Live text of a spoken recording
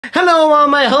Hello all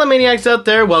my Hello Maniacs out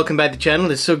there, welcome back to the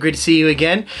channel, it's so great to see you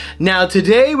again. Now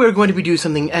today we're going to be doing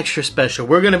something extra special.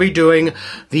 We're going to be doing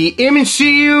the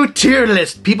MCU tier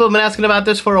list. People have been asking about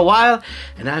this for a while,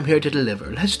 and I'm here to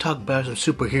deliver. Let's talk about some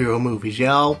superhero movies,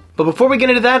 y'all. But before we get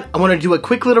into that, I want to do a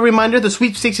quick little reminder. The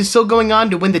sweepstakes is still going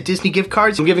on to win the Disney gift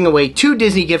cards. I'm giving away 2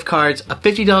 Disney gift cards, a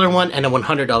 $50 one and a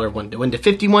 $100 one. To win the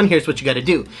 50 one, here's what you gotta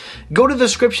do. Go to the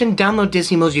description, download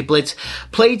Disney Emoji Blitz,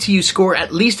 play till you score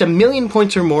at least 1,000,000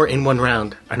 points or more in one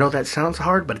round. I know that sounds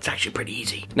hard, but it's actually pretty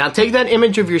easy. Now take that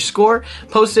image of your score,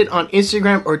 post it on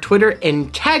Instagram or Twitter,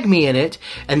 and tag me in it,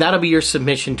 and that'll be your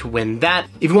submission to win that.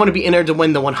 If you want to be entered to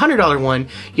win the $100 one,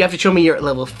 you have to show me you're at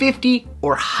level 50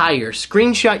 or higher.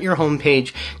 Screenshot your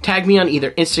homepage, tag me on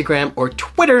either Instagram or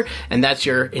Twitter, and that's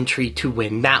your entry to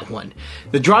win that one.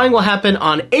 The drawing will happen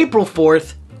on April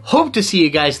 4th. Hope to see you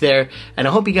guys there, and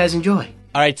I hope you guys enjoy.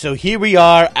 Alright, so here we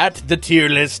are at the tier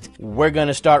list. We're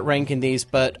gonna start ranking these,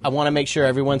 but I want to make sure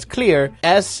everyone's clear.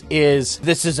 S is,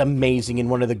 this is amazing and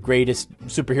one of the greatest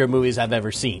superhero movies I've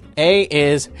ever seen. A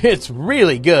is, it's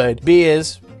really good. B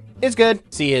is, it's good.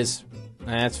 C is,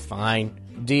 that's fine.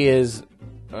 D is,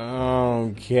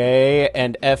 okay,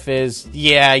 and F is,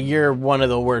 yeah, you're one of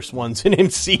the worst ones in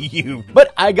MCU.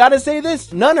 But I gotta say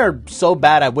this, none are so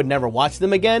bad I would never watch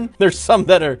them again. There's some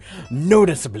that are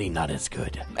noticeably not as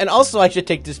good. And also, I should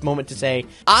take this moment to say,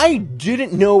 I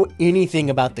didn't know anything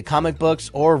about the comic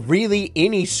books or really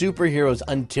any superheroes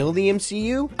until the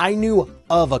MCU. I knew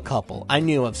of a couple. I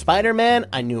knew of Spider-Man,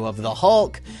 I knew of the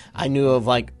Hulk, I knew of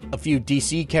like a few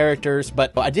DC characters,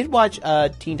 but I did watch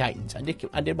Teen Titans.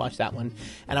 I did watch that one,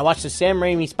 and I watched the Sam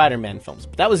Raimi Spider-Man films,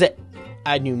 but that was it.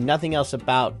 I knew nothing else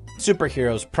about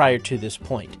superheroes prior to this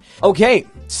point. Okay,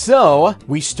 so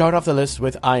we start off the list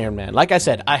with Iron Man. Like I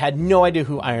said, I had no idea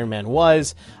who Iron Man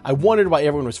was. I wondered why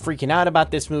everyone was freaking out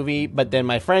about this movie, but then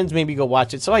my friends made me go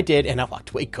watch it, so I did, and I walked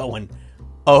away going,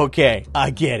 okay, I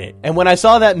get it. And when I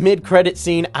saw that mid-credit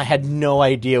scene, I had no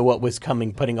idea what was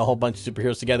coming, putting a whole bunch of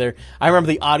superheroes together. I remember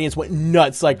the audience went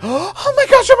nuts, like, oh my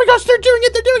gosh, they're doing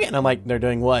it. And I'm like, they're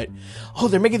doing what? Oh,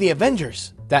 they're making the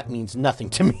Avengers. That means nothing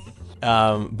to me.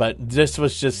 But this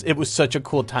was just, it was such a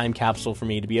cool time capsule for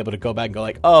me to be able to go back and go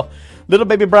like, oh, little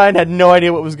baby Brian had no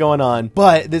idea what was going on.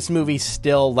 But this movie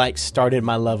still like started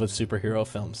my love of superhero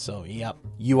films. So yep,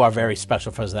 you are very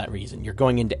special for that reason. You're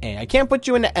going into A. I can't put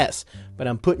you into S, but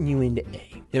I'm putting you into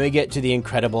A. Then we get to the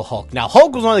Incredible Hulk. Now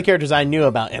Hulk was one of the characters I knew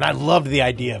about, and I loved the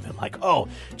idea of him. Like, oh,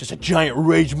 just a giant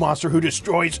rage monster who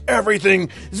destroys everything.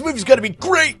 This movie's gonna be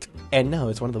great. And no,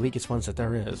 it's one of the weakest ones that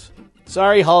there is.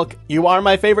 Sorry, Hulk, you are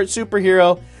my favorite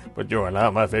superhero, but you are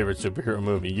not my favorite superhero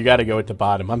movie. You gotta go at the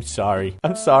bottom. I'm sorry.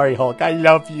 I'm sorry, Hulk. I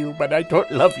love you, but I don't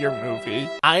love your movie.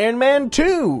 Iron Man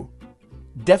 2.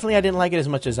 Definitely I didn't like it as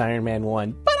much as Iron Man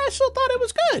 1, but I still thought it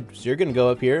was good. So you're gonna go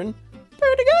up here and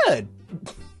pretty good.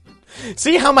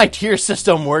 See how my tier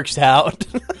system works out?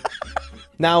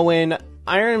 Now, when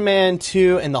Iron Man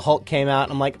 2 and the Hulk came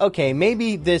out, I'm like, okay,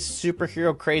 maybe this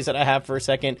superhero craze that I have for a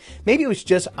second, maybe it was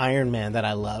just Iron Man that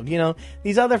I loved. You know,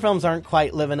 these other films aren't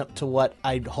quite living up to what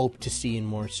I'd hope to see in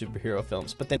more superhero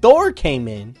films. But then Thor came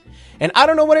in, and I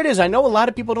don't know what it is. I know a lot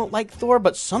of people don't like Thor,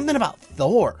 but something about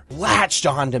Thor latched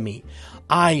onto me.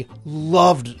 I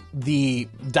loved the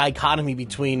dichotomy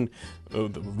between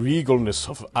the regalness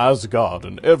of Asgard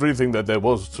and everything that there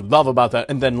was to love about that,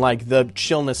 and then like the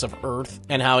chillness of Earth,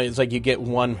 and how it's like you get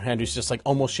one hand who's just like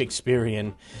almost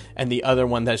Shakespearean, and the other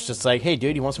one that's just like, hey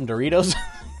dude, you want some Doritos?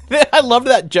 I loved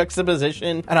that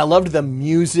juxtaposition, and I loved the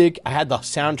music. I had the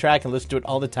soundtrack and listened to it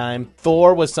all the time.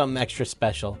 Thor was something extra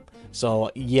special.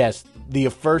 So yes, the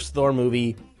first Thor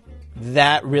movie,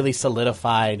 that really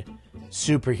solidified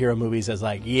superhero movies as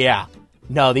like, yeah,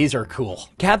 no, these are cool.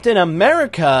 Captain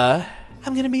America,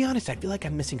 I'm gonna be honest, I feel like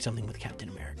I'm missing something with Captain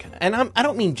America. And I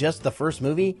don't mean just the first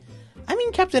movie, I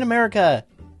mean Captain America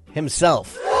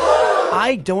himself.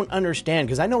 I don't understand,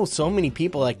 because I know so many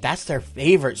people, like, that's their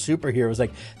favorite superheroes.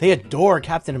 Like, they adore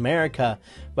Captain America.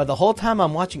 But the whole time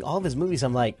I'm watching all of his movies,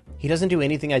 I'm like, he doesn't do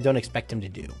anything I don't expect him to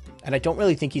do. And I don't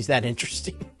really think he's that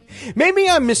interesting. Maybe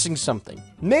I'm missing something.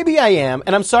 Maybe I am.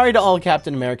 And I'm sorry to all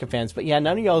Captain America fans, but yeah,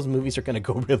 none of y'all's movies are going to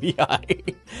go really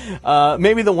high.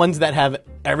 Maybe the ones that have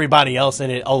everybody else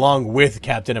in it along with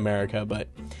Captain America. But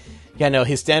yeah, no,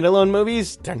 his standalone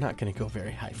movies, they're not going to go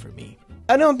very high for me.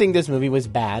 I don't think this movie was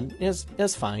bad.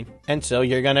 It's fine. And so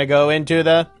you're going to go into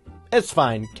the it's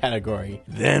fine category.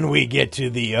 Then we get to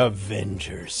the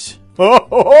Avengers.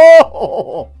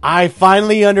 I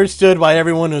finally understood why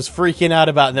everyone was freaking out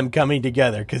about them coming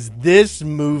together, because this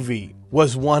movie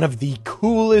was one of the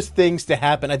coolest things to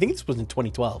happen. I think this was in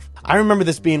 2012. I remember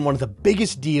this being one of the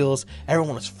biggest deals.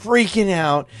 Everyone was freaking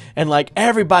out, and like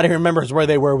everybody remembers where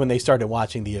they were when they started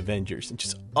watching the Avengers, and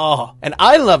just and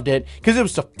I loved it because it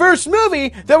was the first movie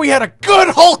that we had a good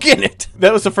Hulk in it.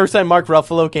 That was the first time Mark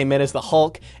Ruffalo came in as the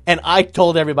Hulk, and I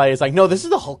told everybody, it's like, no, this is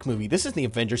the Hulk movie. This isn't the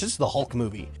Avengers. This is the Hulk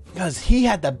movie, because he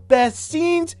had the best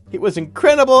scenes. It was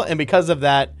incredible, and because of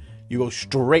that, you go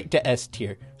straight to S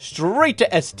tier. Straight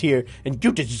to S tier. And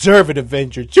you deserve it,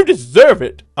 Avengers. You deserve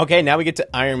it. Okay, now we get to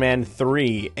Iron Man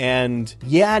 3. And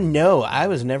yeah, no, I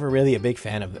was never really a big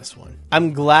fan of this one.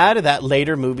 I'm glad that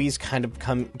later movies kind of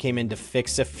came in to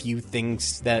fix a few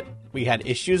things that we had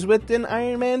issues with in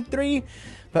Iron Man 3.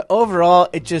 But overall,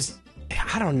 it just...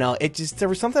 I don't know. There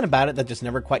was something about it that just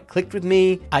never quite clicked with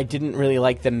me. I didn't really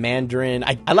like the Mandarin.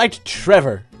 I liked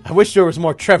Trevor. I wish there was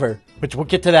more Trevor, which we'll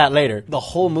get to that later. The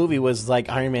whole movie was like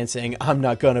Iron Man saying, I'm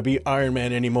not gonna be Iron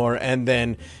Man anymore. And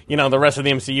then, you know, the rest of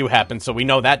the MCU happened, so we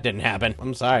know that didn't happen.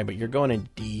 I'm sorry, but you're going in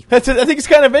D. I think it's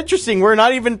kind of interesting. We're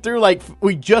not even through, like,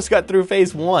 we just got through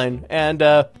phase 1, and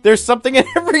there's something in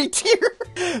every tier.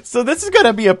 So this is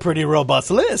gonna be a pretty robust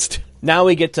list. Now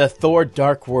we get to Thor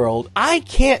Dark World. I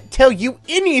can't tell you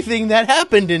anything that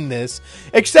happened in this,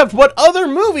 except what other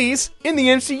movies in the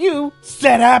MCU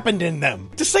said happened in them.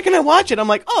 The second I watch it, I'm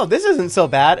like, oh, this isn't so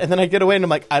bad. And then I get away and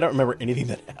I'm like, I don't remember anything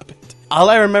that happened. All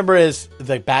I remember is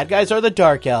the bad guys are the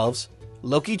Dark Elves.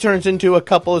 Loki turns into a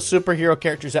couple of superhero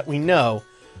characters that we know.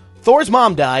 Thor's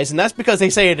mom dies, and that's because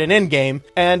they say it in Endgame,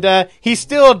 and he's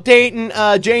still dating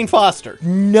Jane Foster.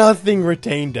 Nothing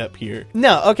retained up here.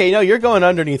 No, okay, no, you're going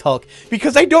underneath Hulk,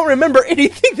 because I don't remember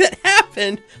anything that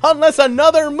happened unless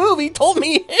another movie told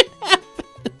me it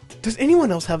happened. Does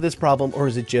anyone else have this problem, or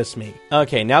is it just me?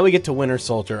 Okay, now we get to Winter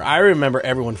Soldier. I remember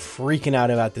everyone freaking out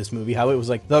about this movie, how it was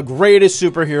like the greatest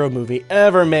superhero movie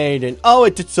ever made, and oh,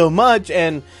 it did so much,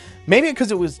 and... maybe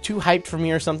because it was too hyped for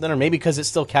me or something, or maybe because it's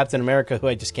still Captain America, who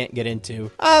I just can't get into.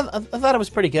 I thought it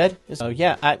was pretty good. So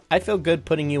yeah, I feel good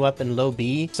putting you up in low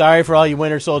B. Sorry for all you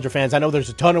Winter Soldier fans. I know there's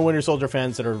a ton of Winter Soldier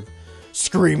fans that are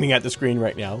screaming at the screen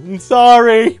right now. I'm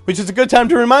sorry. Which is a good time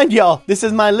to remind y'all, this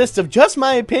is my list of just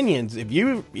my opinions. If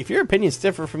your opinions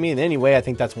differ from me in any way, I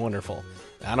think that's wonderful.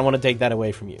 I don't want to take that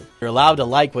away from you. You're allowed to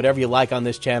like whatever you like on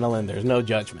this channel, and there's no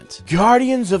judgment.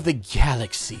 Guardians of the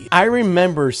Galaxy. I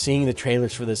remember seeing the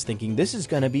trailers for this thinking, this is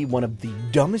going to be one of the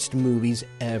dumbest movies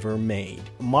ever made.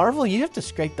 Marvel, you have to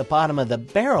scrape the bottom of the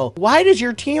barrel. Why does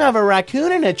your team have a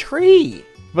raccoon in a tree?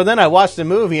 But then I watched the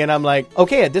movie and I'm like,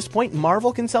 okay, at this point,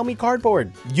 Marvel can sell me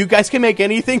cardboard. You guys can make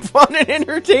anything fun and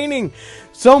entertaining.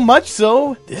 So much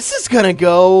so, this is gonna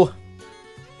go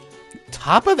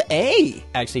top of A.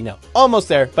 Actually, no. Almost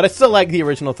there, but I still like the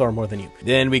original Thor more than you.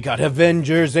 Then we got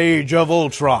Avengers Age of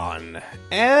Ultron.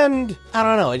 And, I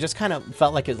don't know, it just kind of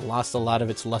felt like it lost a lot of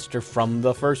its luster from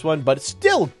the first one, but it's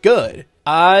still good.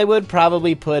 I would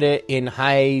probably put it in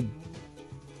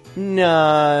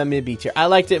mid-B tier. I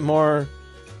liked it more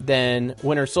than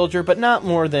Winter Soldier, but not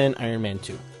more than Iron Man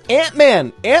 2.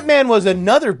 Ant-Man! Ant-Man was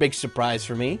another big surprise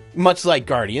for me. Much like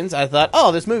Guardians, I thought,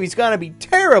 oh, this movie's gonna be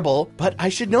terrible, but I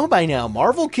should know by now.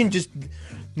 Marvel can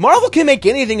make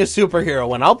anything a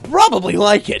superhero, and I'll probably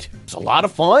like it. It's a lot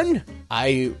of fun.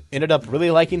 I ended up really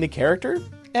liking the character,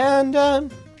 and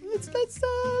let's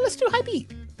do high B.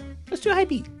 Let's do high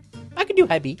B. I can do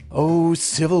high B. Oh,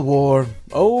 Civil War.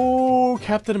 Oh,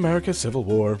 Captain America Civil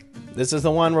War. This is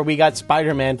the one where we got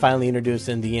Spider-Man finally introduced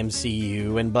in the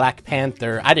MCU, and Black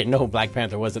Panther. I didn't know who Black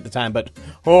Panther was at the time, but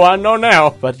oh, I know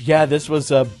now. But yeah, this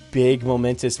was a big,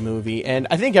 momentous movie, and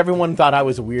I think everyone thought I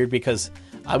was weird because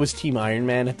I was Team Iron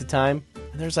Man at the time.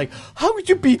 And there's like, how would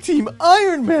you be Team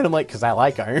Iron Man? I'm like, because I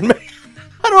like Iron Man.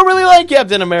 I don't really like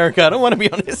Captain America. I don't want to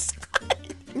be on his side.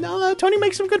 No, Tony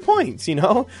makes some good points, you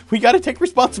know? We got to take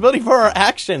responsibility for our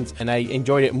actions. And I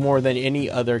enjoyed it more than any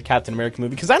other Captain America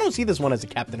movie, because I don't see this one as a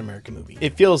Captain America movie.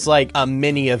 It feels like a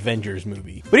mini Avengers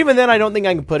movie. But even then, I don't think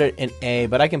I can put it in A,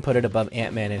 but I can put it above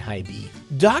Ant-Man and high B.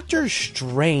 Doctor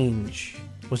Strange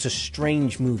was a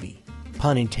strange movie.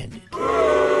 Pun intended.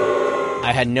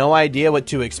 I had no idea what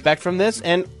to expect from this,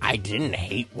 and I didn't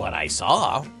hate what I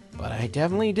saw. But I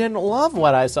definitely didn't love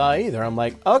what I saw either. I'm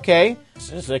like, okay,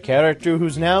 this is a character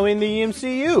who's now in the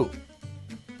MCU.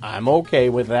 I'm okay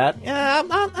with that. Yeah,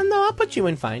 I'll put you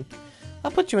in fine. I'll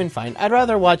put you in fine. I'd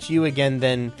rather watch you again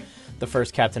than the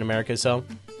first Captain America, so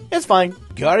it's fine.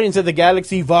 Guardians of the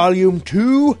Galaxy Volume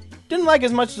 2. Didn't like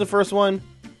as much as the first one.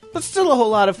 but still a whole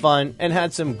lot of fun and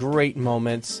had some great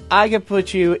moments. I could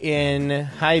put you in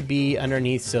high B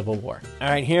underneath Civil War. All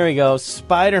right, here we go.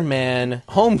 Spider-Man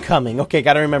Homecoming. Okay,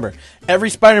 gotta remember, every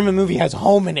Spider-Man movie has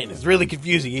home in it. It's really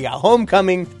confusing. You got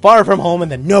Homecoming, Far From Home,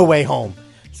 and then No Way Home.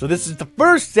 So this is the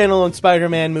first standalone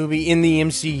Spider-Man movie in the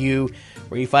MCU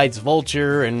where he fights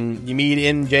Vulture and you meet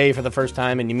MJ for the first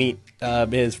time and you meet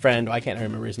his friend. I can't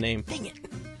remember his name. Dang it.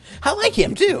 I like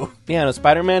him too. Yeah, no,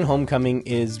 Spider-Man Homecoming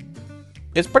is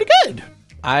pretty good.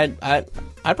 I'd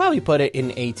probably put it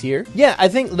in A tier. Yeah, I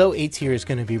think low A tier is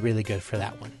going to be really good for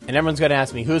that one. And everyone's going to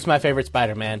ask me, who's my favorite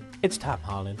Spider-Man? It's Tom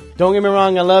Holland. Don't get me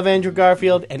wrong, I love Andrew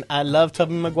Garfield and I love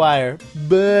Tobey Maguire,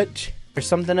 but there's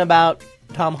something about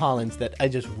Tom Holland's that I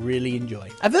just really enjoy.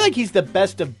 I feel like he's the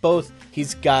best of both.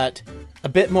 He's got a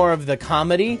bit more of the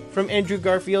comedy from Andrew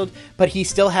Garfield, but he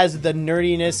still has the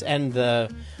nerdiness and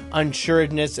the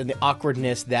unsureness and the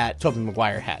awkwardness that Tobey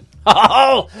Maguire had.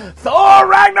 Oh, Thor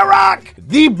Ragnarok!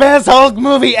 The best Hulk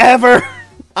movie ever!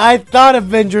 I thought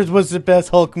Avengers was the best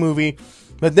Hulk movie,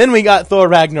 but then we got Thor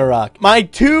Ragnarok. My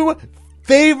two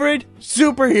favorite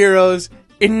superheroes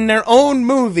in their own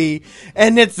movie,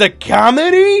 and it's a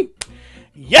comedy?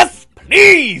 Yes,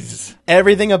 please!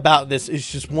 Everything about this is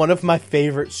just one of my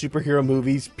favorite superhero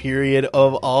movies, period,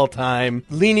 of all time.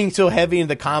 Leaning so heavy into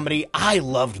the comedy, I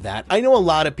loved that. I know a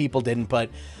lot of people didn't, but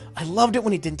I loved it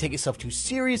when it didn't take itself too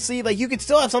seriously. Like, you could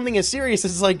still have something as serious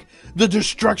as, like, the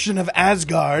destruction of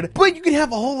Asgard, but you can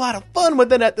have a whole lot of fun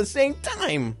with it at the same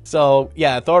time. So,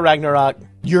 yeah, Thor Ragnarok,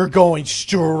 you're going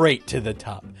straight to the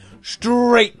top.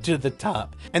 Straight to the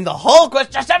top. And the Hulk was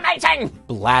just amazing!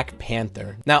 Black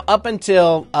Panther. Now, up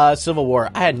until Civil War,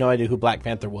 I had no idea who Black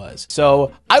Panther was.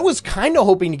 So, I was kind of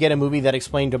hoping to get a movie that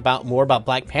explained more about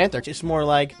Black Panther. Just more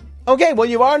like, okay, well,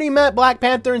 you've already met Black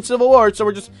Panther in Civil War, so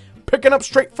we're just picking up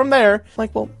straight from there.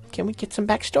 Like, well, can we get some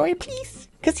backstory, please?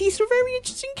 Because he's a very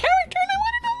interesting character and I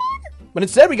want to know more. But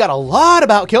instead, we got a lot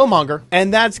about Killmonger.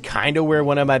 And that's kind of where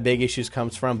one of my big issues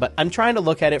comes from. But I'm trying to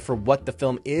look at it for what the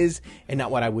film is and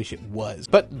not what I wish it was.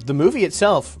 But the movie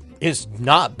itself is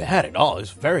not bad at all.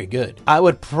 It's very good. I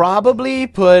would probably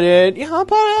put it, I'll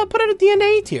put it at the end of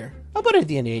A tier. I'll put it at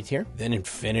the end of A tier. Then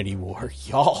Infinity War,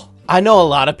 y'all. I know a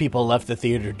lot of people left the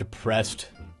theater depressed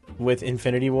with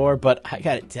Infinity War, but I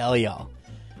gotta tell y'all,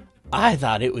 I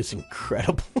thought it was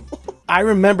incredible. I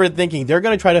remember thinking they're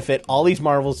going to try to fit all these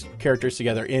Marvel's characters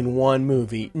together in one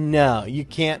movie. No, you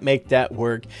can't make that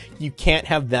work. You can't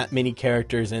have that many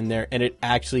characters in there and it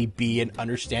actually be an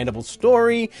understandable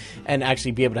story and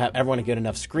actually be able to have everyone get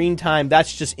enough screen time.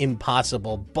 That's just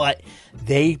impossible. But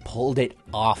they pulled it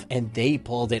off, and they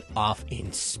pulled it off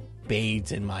in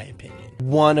spades, in my opinion.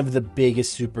 One of the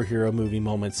biggest superhero movie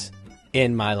moments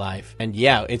in my life. And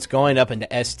yeah, it's going up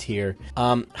into S tier.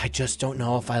 I just don't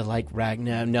know if I like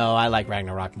Ragnarok. No, I like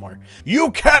Ragnarok more.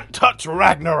 You can't touch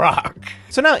Ragnarok!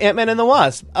 So now Ant-Man and the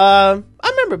Wasp. I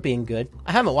remember it being good.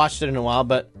 I haven't watched it in a while,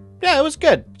 but yeah, it was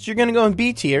good. So you're gonna go in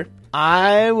B tier.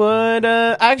 I would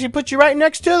actually put you right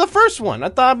next to the first one. I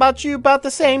thought about you about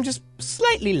the same, just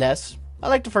slightly less. I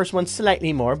like the first one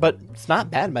slightly more, but it's not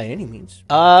bad by any means.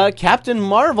 Captain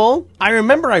Marvel. I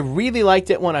remember I really liked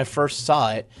it when I first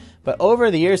saw it, but over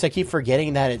the years, I keep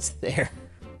forgetting that it's there.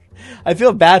 I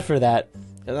feel bad for that.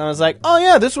 And I was like, oh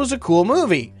yeah, this was a cool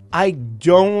movie. It's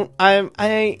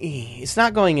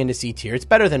not going into C tier. It's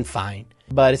better than fine.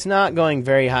 But it's not going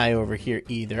very high over here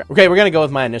either. Okay, we're going to go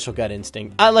with my initial gut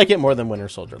instinct. I like it more than Winter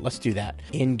Soldier. Let's do that.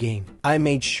 Endgame. I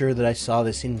made sure that I saw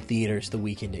this in theaters the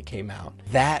weekend it came out.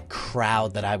 That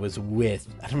crowd that I was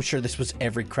with, I'm sure this was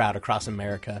every crowd across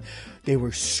America. They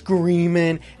were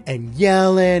screaming and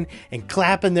yelling and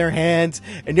clapping their hands.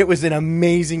 And it was an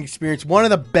amazing experience. One of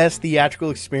the best theatrical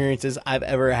experiences I've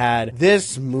ever had.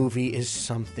 This movie is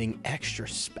something extra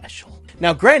special.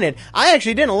 Now, granted, I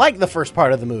actually didn't like the first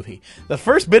part of the movie. The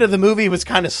first bit of the movie was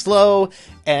kind of slow,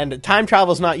 and time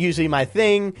travel is not usually my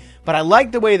thing, but I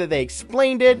like the way that they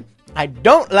explained it. I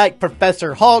don't like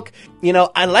Professor Hulk. You know,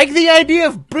 I like the idea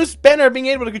of Bruce Banner being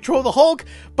able to control the Hulk,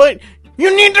 but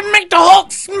you need to make the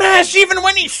Hulk smash even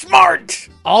when he's smart.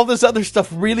 All this other stuff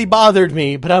really bothered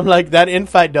me, but I'm like, that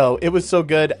infight, though, it was so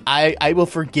good. I will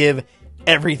forgive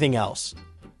everything else.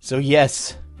 So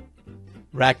yes,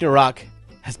 Ragnarok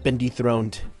has been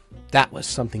dethroned. That was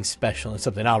something special and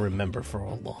something I'll remember for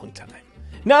a long time.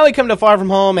 Now we come to Far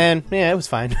From Home, and yeah, it was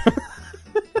fine.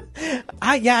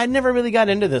 I never really got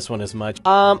into this one as much.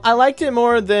 I liked it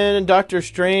more than Doctor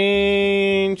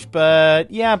Strange, but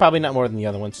yeah, probably not more than the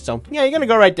other ones. So yeah, you're gonna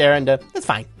go right there, and it's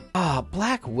fine.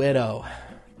 Black Widow.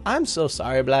 I'm so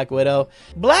sorry, Black Widow.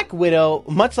 Black Widow,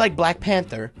 much like Black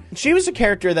Panther, she was a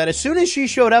character that as soon as she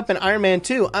showed up in Iron Man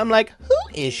 2, I'm like, who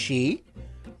is she?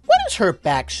 what is her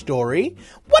backstory?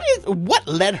 What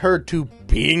led her to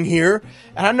being here?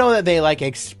 And I know that they like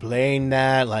explain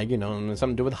that, like, you know,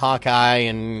 something to do with Hawkeye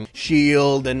and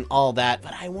S.H.I.E.L.D. and all that,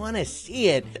 but I want to see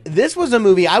it. This was a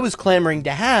movie I was clamoring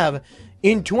to have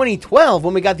in 2012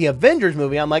 when we got the Avengers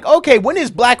movie. I'm like, okay, when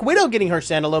is Black Widow getting her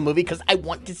standalone movie? Because I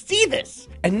want to see this.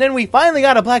 And then we finally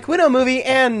got a Black Widow movie,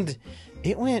 and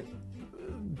it went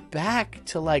back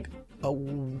to like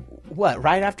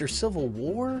right after Civil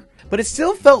War? But it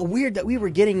still felt weird that we were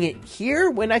getting it here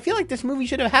when I feel like this movie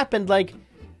should have happened like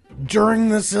during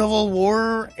the Civil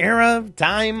War era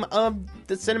time of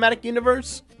the cinematic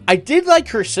universe. I did like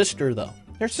her sister though.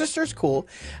 Her sister's cool,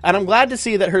 and I'm glad to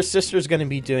see that her sister's going to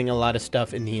be doing a lot of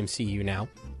stuff in the MCU now.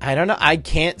 I don't know, I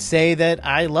can't say that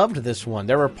I loved this one.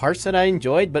 There were parts that I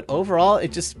enjoyed, but overall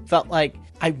it just felt like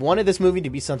I wanted this movie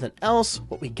to be something else.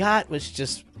 What we got was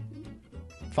just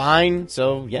fine.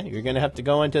 So yeah, you're gonna have to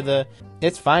go into the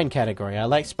it's fine category. I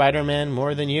like Spider-Man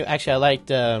more than you. Actually, I liked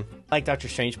Doctor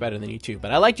Strange better than you too,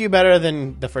 but I liked you better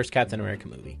than the first Captain America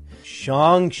movie.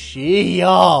 Shang-Chi,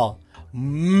 y'all.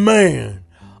 Man.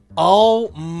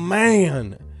 Oh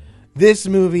man. This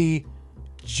movie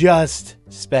just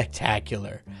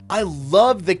spectacular. I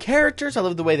love the characters. I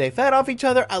love the way they fed off each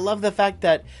other. I love the fact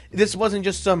that this wasn't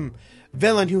just some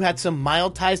villain who had some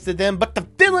mild ties to them, but the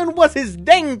villain was his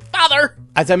dang father.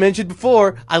 As I mentioned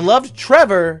before, I loved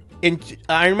Trevor in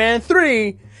Iron Man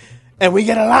 3, and we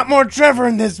get a lot more Trevor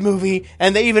in this movie,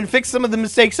 and they even fixed some of the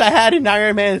mistakes I had in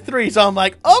Iron Man 3, so I'm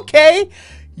like, okay,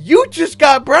 you just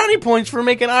got brownie points for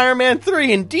making Iron Man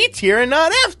 3 in D tier and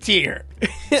not F tier.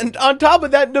 And on top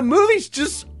of that, the movie's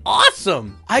just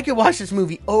awesome. I could watch this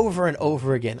movie over and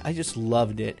over again. I just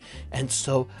loved it. And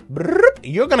so,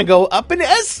 you're going to go up in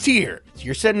S tier. So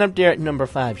you're sitting up there at number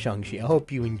 5, Shang-Chi. I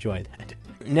hope you enjoy that.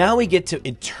 Now we get to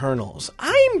Eternals.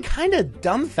 I'm kind of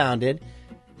dumbfounded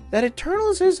that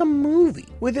Eternals is a movie.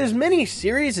 With as many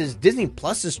series as Disney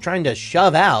Plus is trying to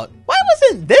shove out, why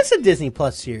wasn't this a Disney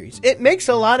Plus series? It makes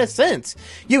a lot of sense.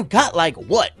 You've got like,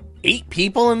 what, 8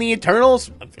 people in the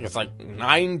Eternals? I think it's like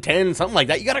 9, 10, something like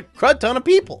that. You got a crud ton of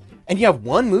people. And you have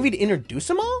one movie to introduce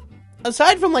them all?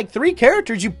 Aside from like 3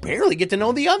 characters, you barely get to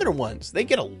know the other ones. They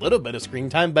get a little bit of screen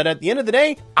time, but at the end of the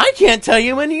day, I can't tell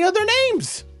you any other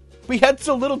names. We had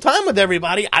so little time with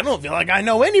everybody, I don't feel like I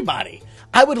know anybody.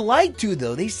 I would like to,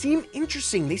 though. They seem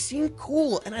interesting. They seem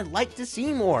cool, and I'd like to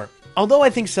see more. Although I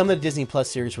think some of the Disney Plus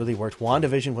series really worked.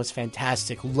 WandaVision was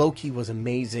fantastic. Loki was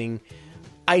amazing.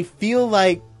 I feel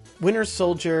like Winter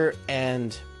Soldier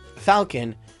and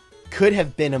Falcon could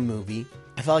have been a movie.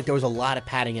 I felt like there was a lot of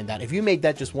padding in that. If you made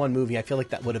that just one movie, I feel like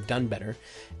that would have done better.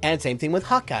 And same thing with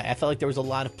Hawkeye. I felt like there was a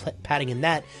lot of padding in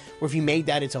that, where if you made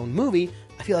that its own movie,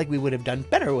 I feel like we would have done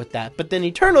better with that. But then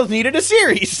Eternals needed a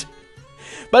series.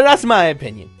 But that's my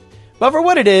opinion. But for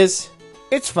what it is,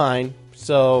 it's fine.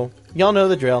 So, y'all know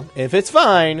the drill. If it's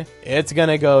fine, it's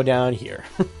gonna go down here.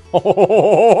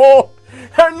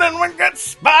 And then we get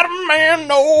Spider-Man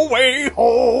No Way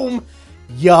Home.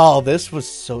 Y'all, this was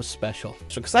so special.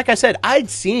 Because like I said, I'd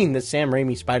seen the Sam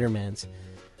Raimi Spider-Mans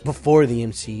before the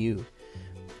MCU.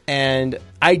 And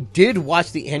I did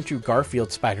watch the Andrew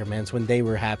Garfield Spider-Mans when they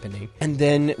were happening. And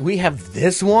then we have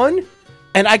this one.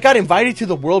 And I got invited to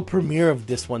the world premiere of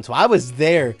this one, so I was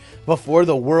there before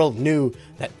the world knew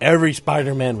that every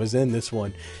Spider-Man was in this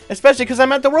one. Especially because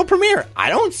I'm at the world premiere. I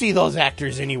don't see those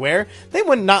actors anywhere. They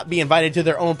would not be invited to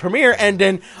their own premiere, and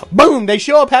then, boom, they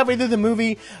show up halfway through the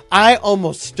movie. I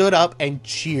almost stood up and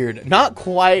cheered. Not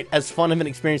quite as fun of an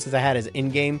experience as I had as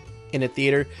Endgame in a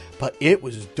theater, but it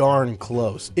was darn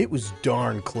close. It was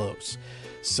darn close.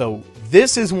 So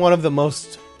this is one of the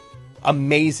most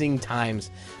amazing times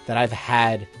that I've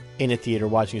had in a theater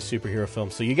watching a superhero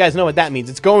film. So you guys know what that means.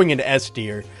 It's going into S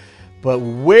tier. But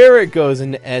where it goes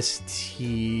into S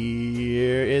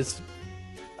tier is,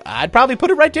 I'd probably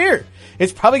put it right there.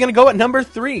 It's probably going to go at number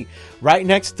 3. Right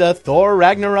next to Thor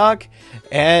Ragnarok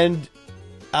and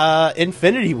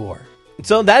Infinity War.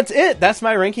 So that's it. That's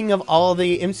my ranking of all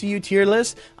the MCU tier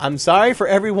lists. I'm sorry for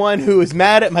everyone who is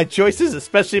mad at my choices,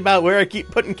 especially about where I keep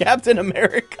putting Captain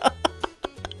America.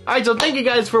 Alright, so thank you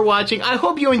guys for watching. I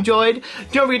hope you enjoyed.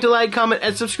 Don't forget to like, comment,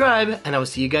 and subscribe, and I will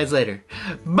see you guys later.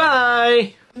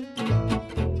 Bye!